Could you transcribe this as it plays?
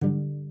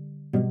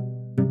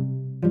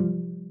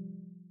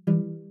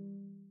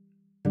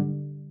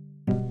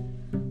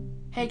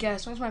Hey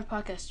guys, welcome to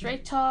my podcast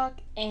Straight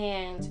Talk,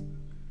 and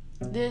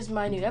this is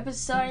my new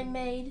episode I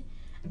made.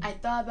 I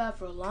thought about it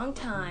for a long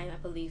time, I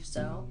believe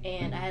so,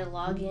 and I had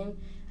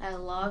to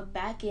log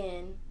back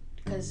in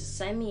because it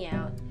sent me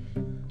out.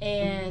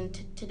 And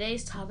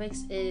today's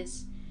topics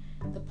is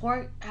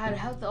how to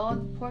help all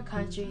the poor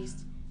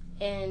countries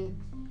and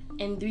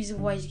the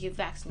reason why you get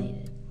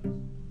vaccinated.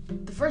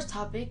 The first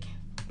topic,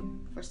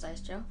 first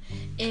slideshow,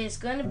 is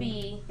going to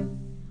be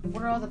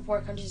what are all the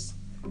poor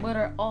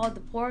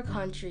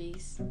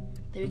countries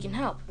that we can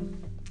help?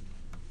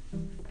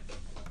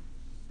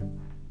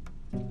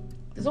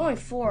 There's only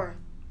four.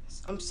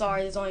 I'm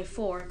sorry, there's only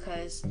four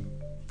because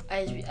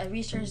I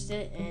researched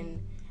it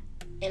and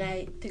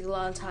I took a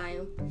lot of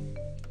time.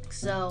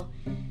 So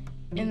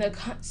the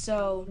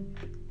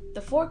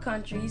four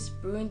countries: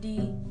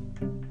 Burundi,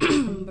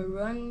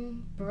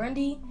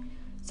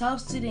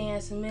 South Sudan,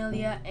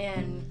 Somalia,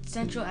 and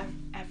Central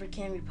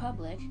African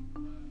Republic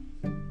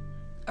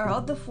are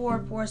all the four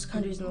poorest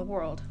countries in the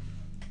world.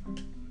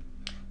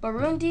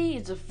 Burundi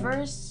is the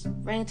first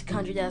ranked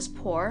country that's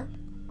poor.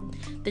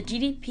 The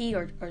GDP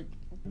or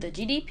the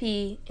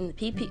GDP in the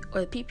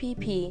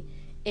PPP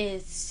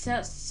is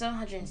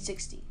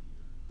 760.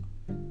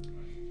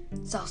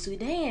 South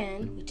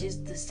Sudan, which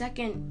is the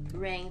second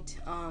ranked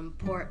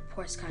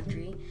poorest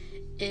country,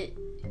 the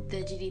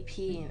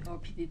GDP or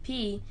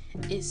PPP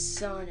is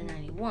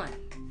 791.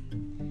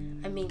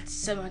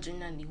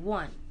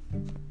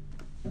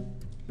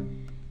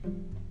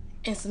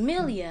 In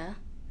Somalia,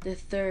 the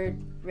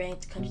third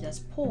ranked country that's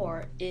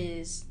poor,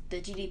 is the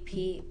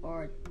GDP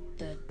or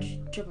the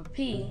triple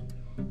P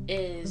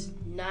is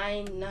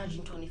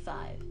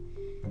 925.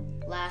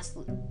 Last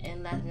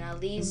and not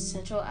least,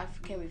 Central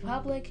African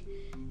Republic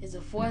is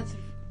the fourth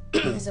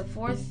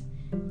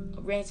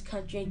ranked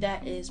country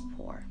that is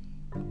poor.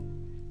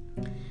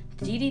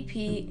 The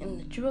GDP in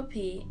the triple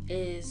P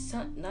is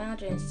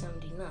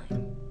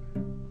 979.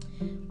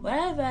 What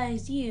I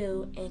advise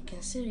you and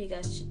consider you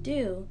guys should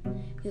do,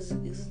 who's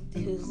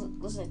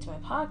listening to my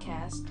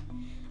podcast,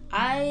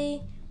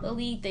 I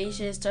believe they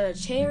should start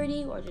a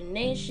charity or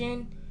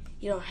donation.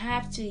 You don't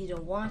have to, you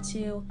don't want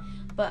to,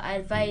 but I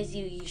advise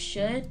you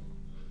should.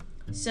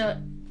 So,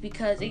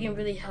 because it can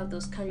really help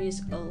those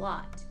countries a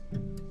lot.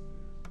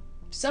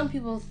 Some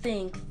people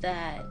think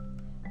that,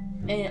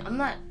 and I'm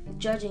not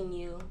judging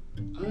you,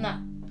 I'm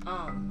not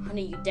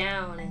hunting you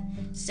down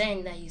and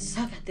saying that you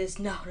suck at this.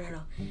 No.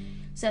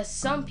 So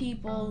some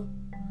people,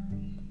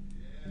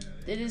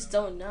 they just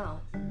don't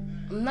know.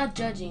 I'm not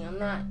judging. I'm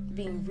not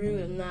being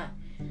rude. I'm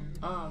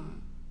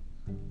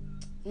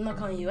not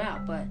calling you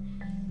out. But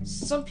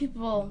some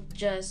people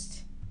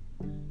just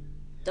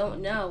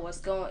don't know what's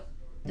going.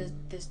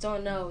 Just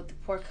don't know the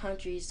poor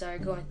countries that are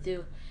going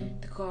through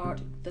the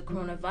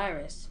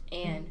coronavirus.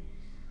 And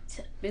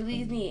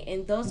believe me,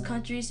 in those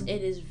countries,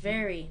 it is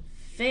very,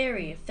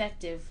 very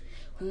effective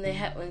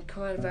when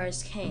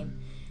coronavirus came.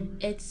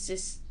 It's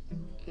just,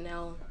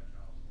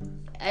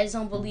 I just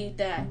don't believe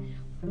that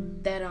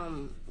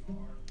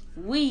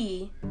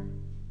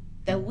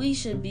we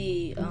should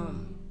be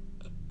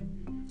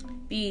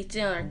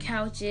sitting on our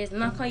couches. I'm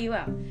not calling you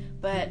out,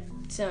 but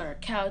sitting on our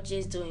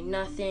couches doing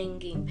nothing,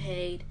 getting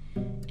paid.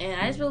 And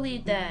I just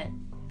believe that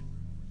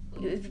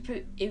if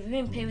you've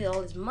been paid with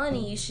all this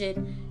money, you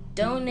should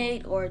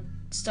donate or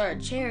start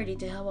a charity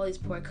to help all these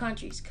poor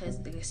countries, because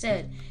like I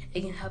said,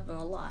 it can help them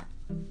a lot.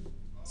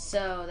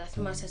 So that's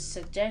my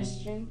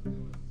suggestion.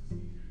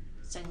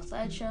 Second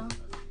slideshow.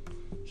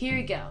 Here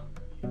we go.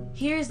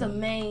 Here's the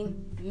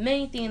main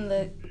thing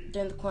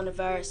during the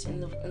coronavirus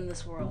in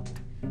this world: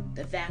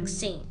 the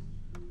vaccine.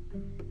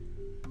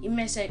 You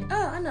may say,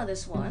 "Oh, I know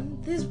this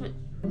one. This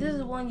is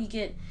the one you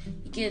get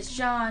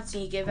shots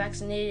and you get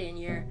vaccinated and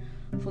you're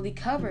fully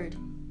covered."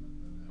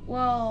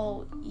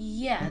 Well,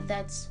 yeah,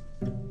 that's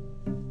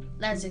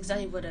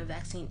exactly what a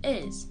vaccine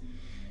is.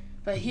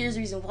 But here's the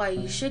reason why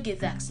you should get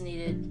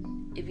vaccinated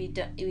if you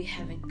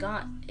haven't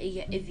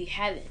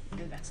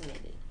been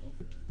vaccinated.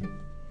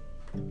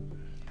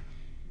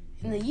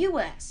 In the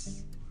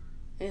U.S.,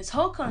 in this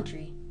whole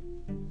country,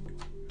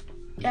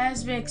 it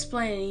has been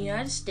explained in the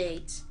United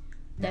States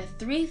that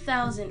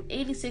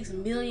 3,086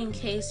 million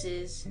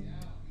cases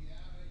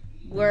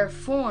were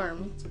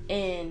formed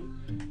in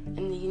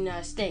the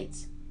United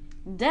States.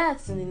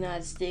 Deaths in the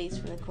United States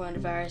from the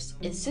coronavirus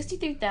is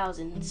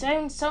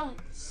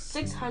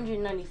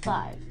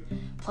 63,695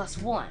 plus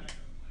 1.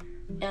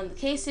 And the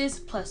cases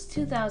plus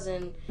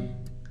 2,000.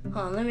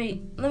 Let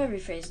me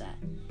rephrase that.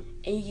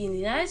 In the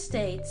United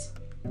States,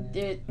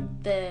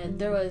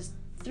 there was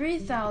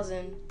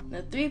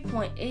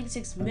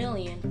 3.86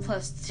 million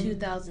plus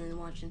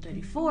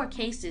 2,134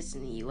 cases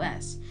in the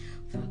U.S.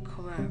 for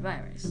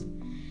coronavirus.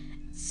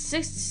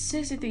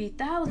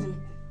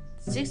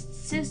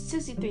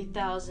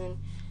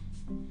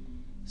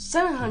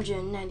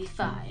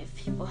 63,795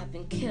 people have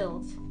been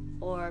killed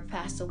or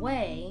passed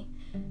away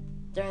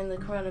during the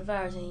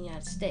coronavirus in the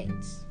United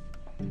States.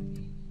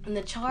 In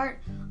the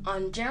chart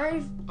on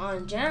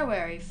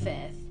January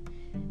 5th,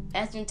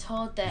 has been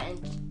told that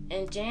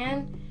in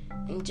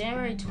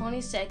January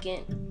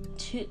 22nd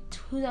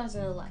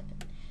 2011.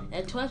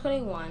 In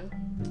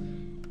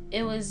 2021,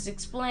 it was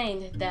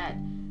explained that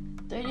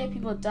 38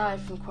 people died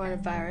from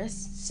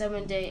coronavirus,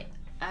 7-day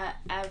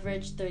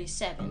average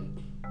 37.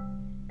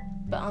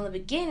 But on the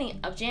beginning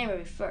of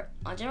January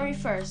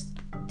 1st,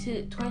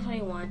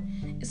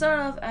 2021, it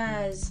started off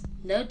as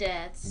no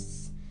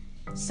deaths,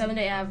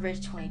 7-day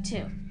average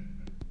 22.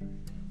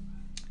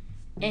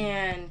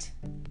 And,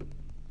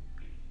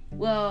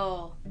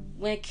 well,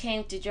 when it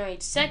came to January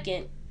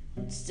 2nd,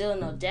 still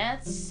no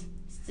deaths,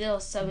 still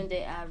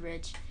 7-day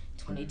average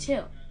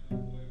 22.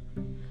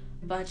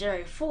 But on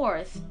January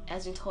 4th,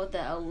 as been told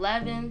that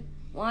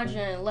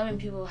 111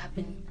 people have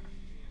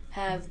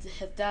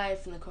died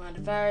from the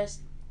coronavirus,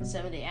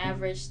 7-day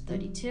average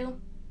 32.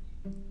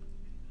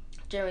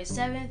 January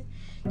 7th,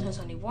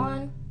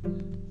 2021,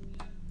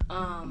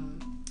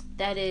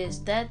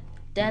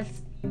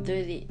 that's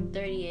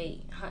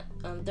 38,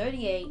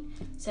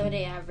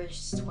 7-day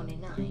average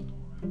 29.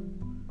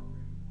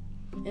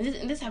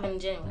 And this happened in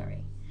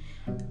January.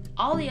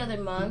 All the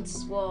other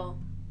months, well,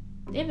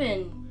 they've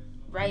been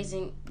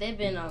rising. They've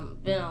been on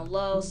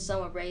low.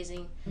 Some are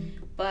raising,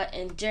 but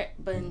in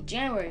January,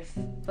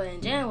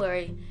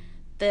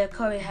 the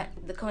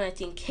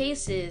COVID-19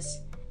 cases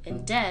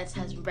and deaths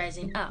has been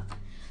rising up.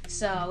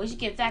 So we should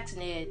get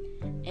vaccinated.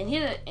 And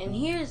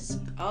here's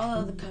all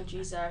of the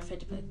countries that are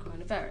affected by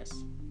coronavirus.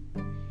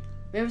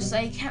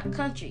 Riverside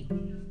Country,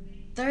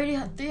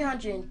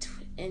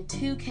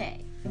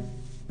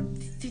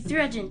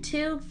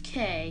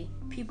 302K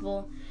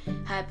people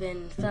have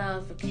been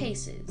filed for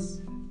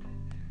cases.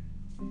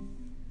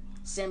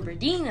 San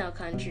Bernardino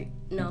Country,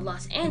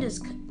 Los Angeles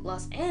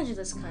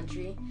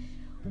Country,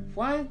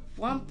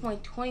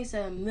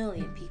 1.27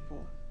 million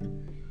people,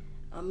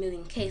 a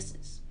million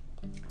cases.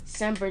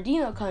 San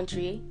Bernardino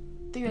Country,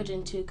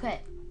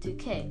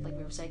 302K, like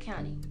Riverside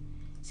County.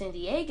 San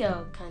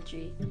Diego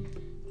Country,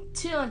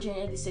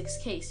 286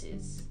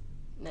 cases.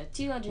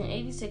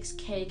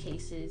 286K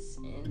cases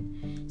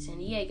in San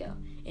Diego.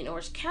 In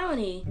Orange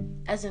County,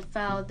 as in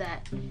filed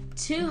that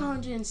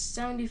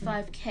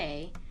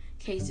 275K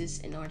cases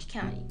in Orange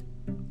County.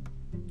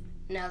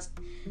 Now,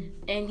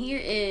 and here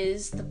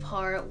is the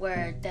part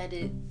where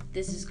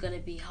this is going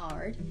to be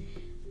hard.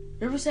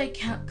 Riverside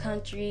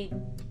Country,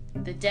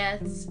 the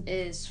deaths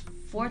is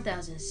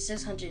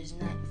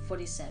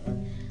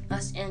 4,647.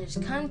 Los Angeles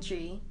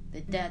Country,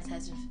 the deaths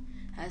has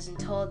been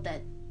told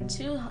that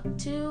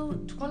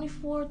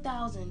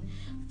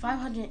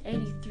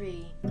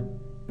 24,583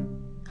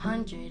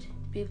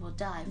 people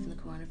died from the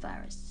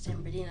coronavirus. San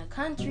Bernardino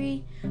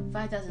Country,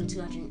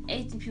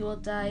 5,218 people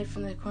died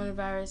from the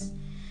coronavirus.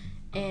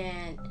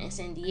 And in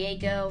San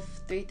Diego,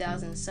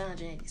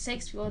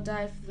 3,786 people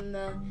died from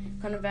the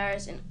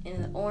coronavirus. And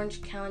in the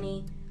Orange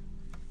County,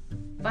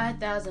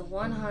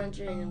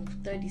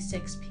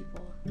 5,136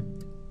 people.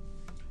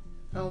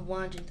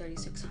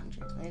 1,3,600.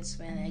 Let me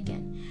explain that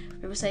again.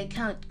 Riverside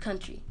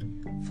Country,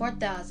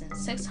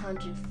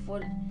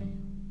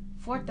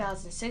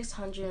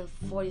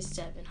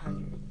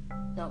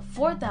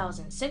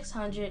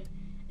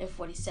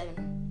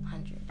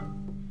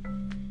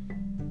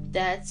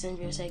 That's in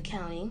Riverside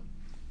County.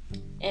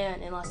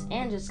 And in Los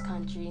Angeles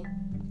Country,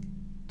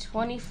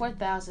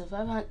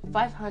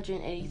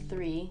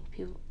 24,583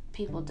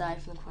 people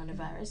died from the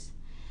coronavirus.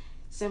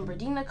 San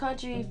Bernardino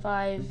Country,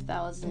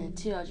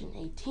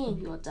 5,218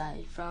 people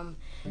died from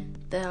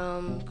the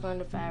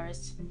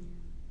coronavirus.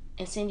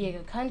 In San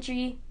Diego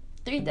Country,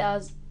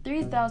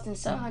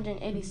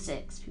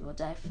 3,786 people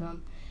died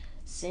from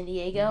San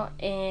Diego.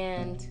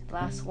 And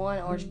last one,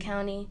 Orange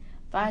County,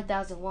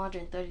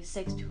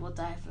 5,136 people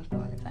died from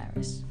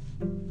coronavirus.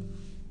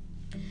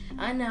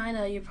 I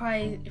know. You're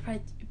probably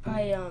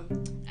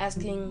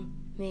asking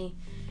me,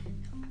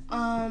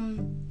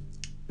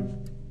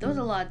 there was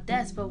a lot of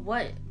deaths, but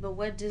what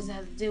does it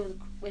have to do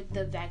with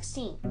the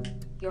vaccine?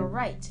 You're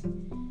right.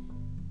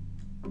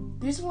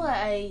 The reason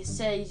why I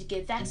said you should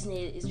get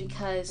vaccinated is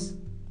because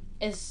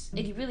it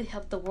can really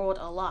help the world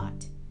a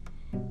lot.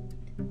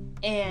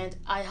 And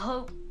I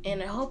hope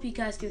you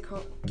guys get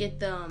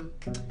the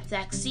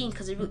vaccine,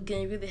 because it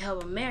can really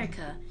help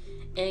America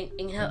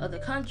and help other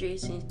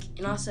countries,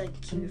 and also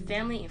keep your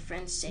family and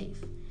friends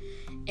safe.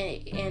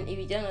 And if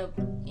you don't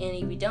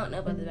know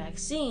about the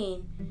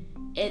vaccine,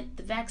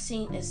 the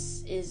vaccine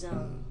is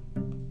a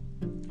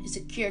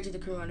cure to the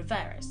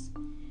coronavirus.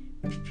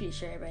 I'm pretty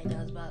sure everybody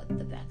knows about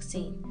the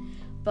vaccine,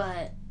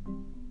 but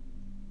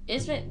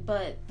this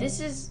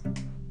is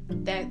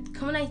that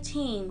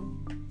COVID-19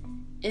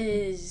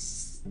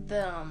 is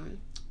the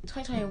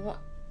 2021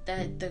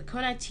 that the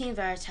COVID-19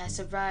 virus has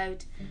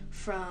survived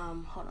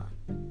from. Hold on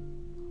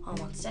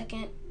 1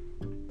 second.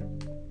 All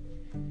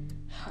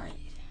right.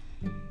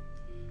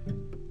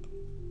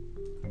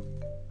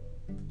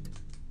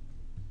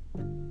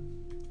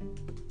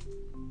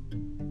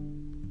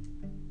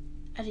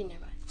 I didn't know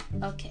about it.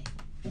 Okay.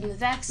 And the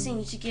vaccine,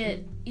 you should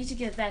get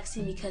a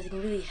vaccine because it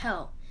can really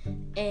help,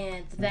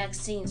 and the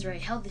vaccine is very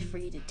healthy for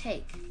you to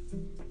take.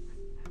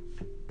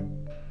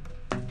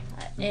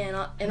 And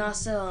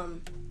also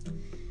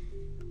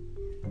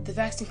the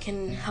vaccine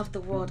can help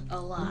the world a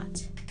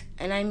lot,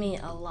 and I mean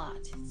a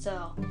lot.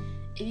 So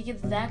if you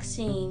get the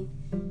vaccine,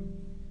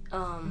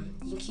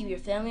 you can keep your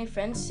family and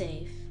friends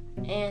safe,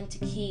 and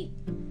to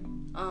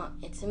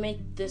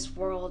make this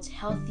world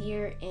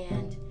healthier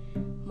and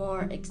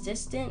more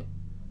existent.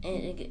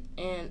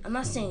 And I'm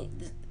not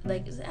saying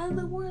like it's the end of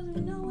the world as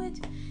we know it.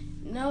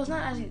 No, it's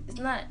not. It's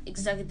not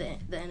exactly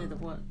the end of the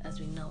world as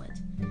we know it.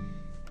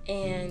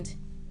 And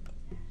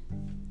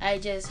I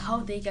just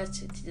hope that you guys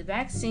to the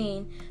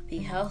vaccine, be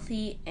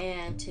healthy,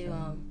 and to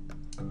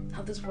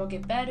help this world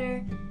get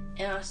better,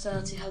 and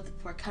also to help the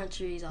poor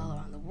countries all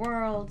around the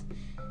world,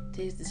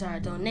 to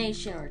start a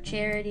donation or a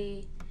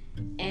charity,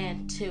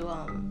 and to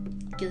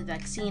get the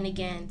vaccine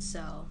again.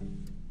 So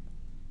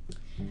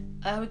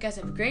I hope you guys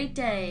have a great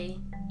day,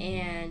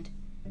 and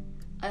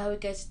I hope you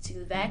guys take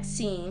the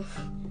vaccine.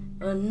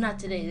 Well, not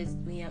today,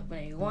 whenever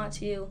you want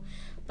to,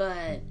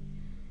 but.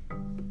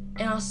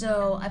 And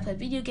also, I play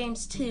video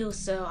games too,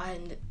 so I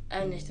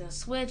Nintendo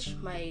Switch,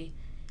 my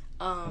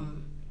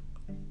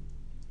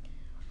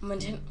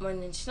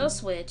Nintendo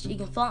Switch. You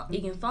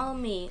can follow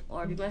me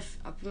or be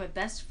my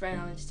best friend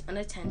on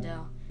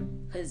Nintendo,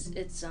 because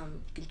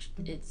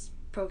it's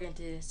programmed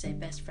to say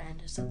best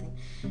friend or something.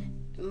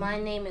 My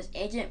name is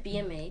Agent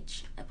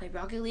BMH. I play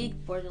Rocket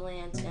League,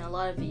 Borderlands, and a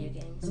lot of video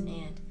games,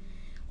 and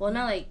well,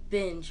 not like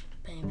binge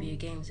playing video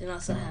games, and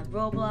also have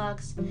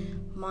Roblox.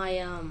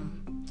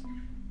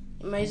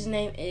 My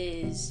username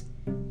is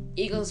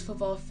Eagles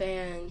Football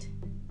Fan,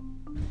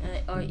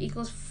 or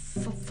Eagles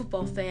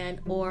Football Fan,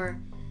 or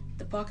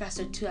the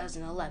Podcaster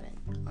 2011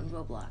 on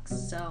Roblox.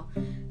 So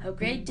have a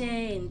great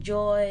day,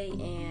 enjoy,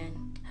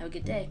 and have a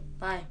good day.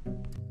 Bye.